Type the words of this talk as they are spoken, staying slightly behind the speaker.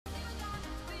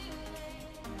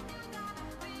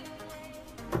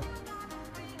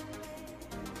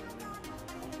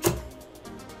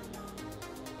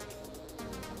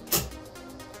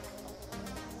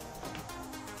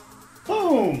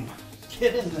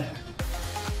Get in there.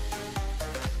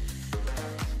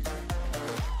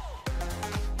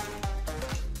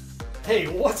 Hey,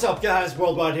 what's up guys?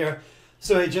 Worldwide here.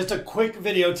 So hey, just a quick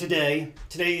video today.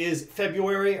 Today is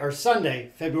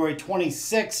Sunday, February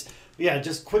 26th. Yeah,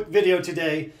 just quick video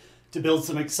today to build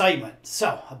some excitement.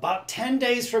 So about 10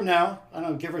 days from now, I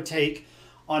don't know, give or take,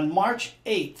 on March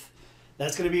 8th,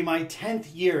 that's going to be my 10th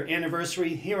year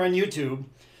anniversary here on YouTube.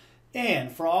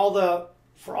 And for all the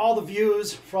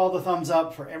views, for all the thumbs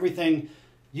up, for everything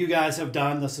you guys have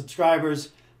done, the subscribers,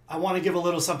 I want to give a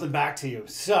little something back to you.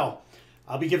 So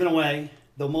I'll be giving away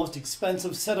the most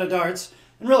expensive set of darts.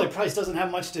 And really, price doesn't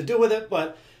have much to do with it,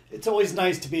 but it's always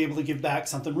nice to be able to give back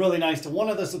something really nice to one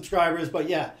of the subscribers. But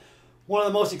yeah, one of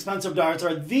the most expensive darts,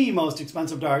 or the most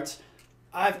expensive darts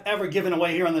I've ever given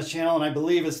away here on this channel, and I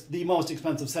believe it's the most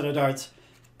expensive set of darts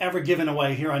ever given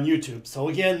away here on YouTube. So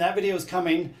again, that video is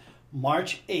coming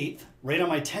March 8th, right on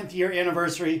my 10th year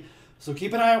anniversary. So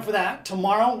keep an eye out for that.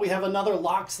 Tomorrow we have another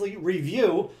Loxley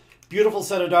review. Beautiful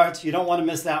set of darts. You don't want to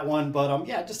miss that one. But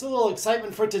yeah, just a little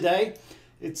excitement for today.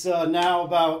 It's now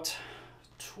about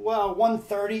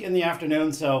 1:30 in the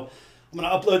afternoon. So I'm going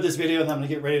to upload this video and then I'm going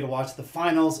to get ready to watch the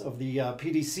finals of the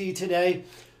PDC today.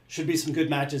 Should be some good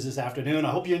matches this afternoon.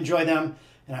 I hope you enjoy them,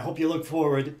 and I hope you look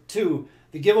forward to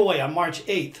the giveaway on March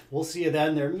 8th. We'll see you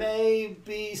then. There may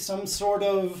be some sort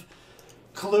of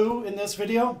clue in this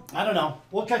video. I don't know.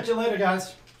 We'll catch you later,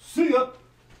 guys. See ya.